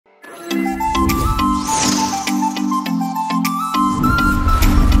Hello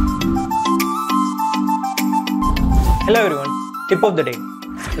everyone, tip of the day.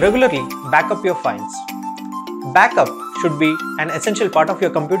 Regularly back up your files. Backup should be an essential part of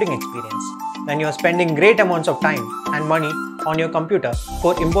your computing experience when you are spending great amounts of time and money on your computer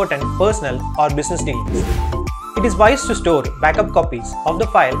for important personal or business dealings. It is wise to store backup copies of the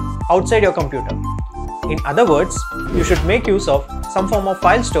file outside your computer. In other words, you should make use of some form of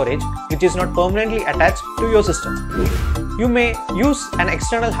file storage which is not permanently attached to your system. You may use an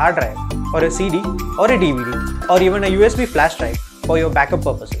external hard drive or a CD or a DVD or even a USB flash drive for your backup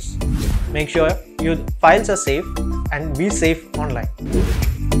purposes. Make sure your files are safe and be safe online.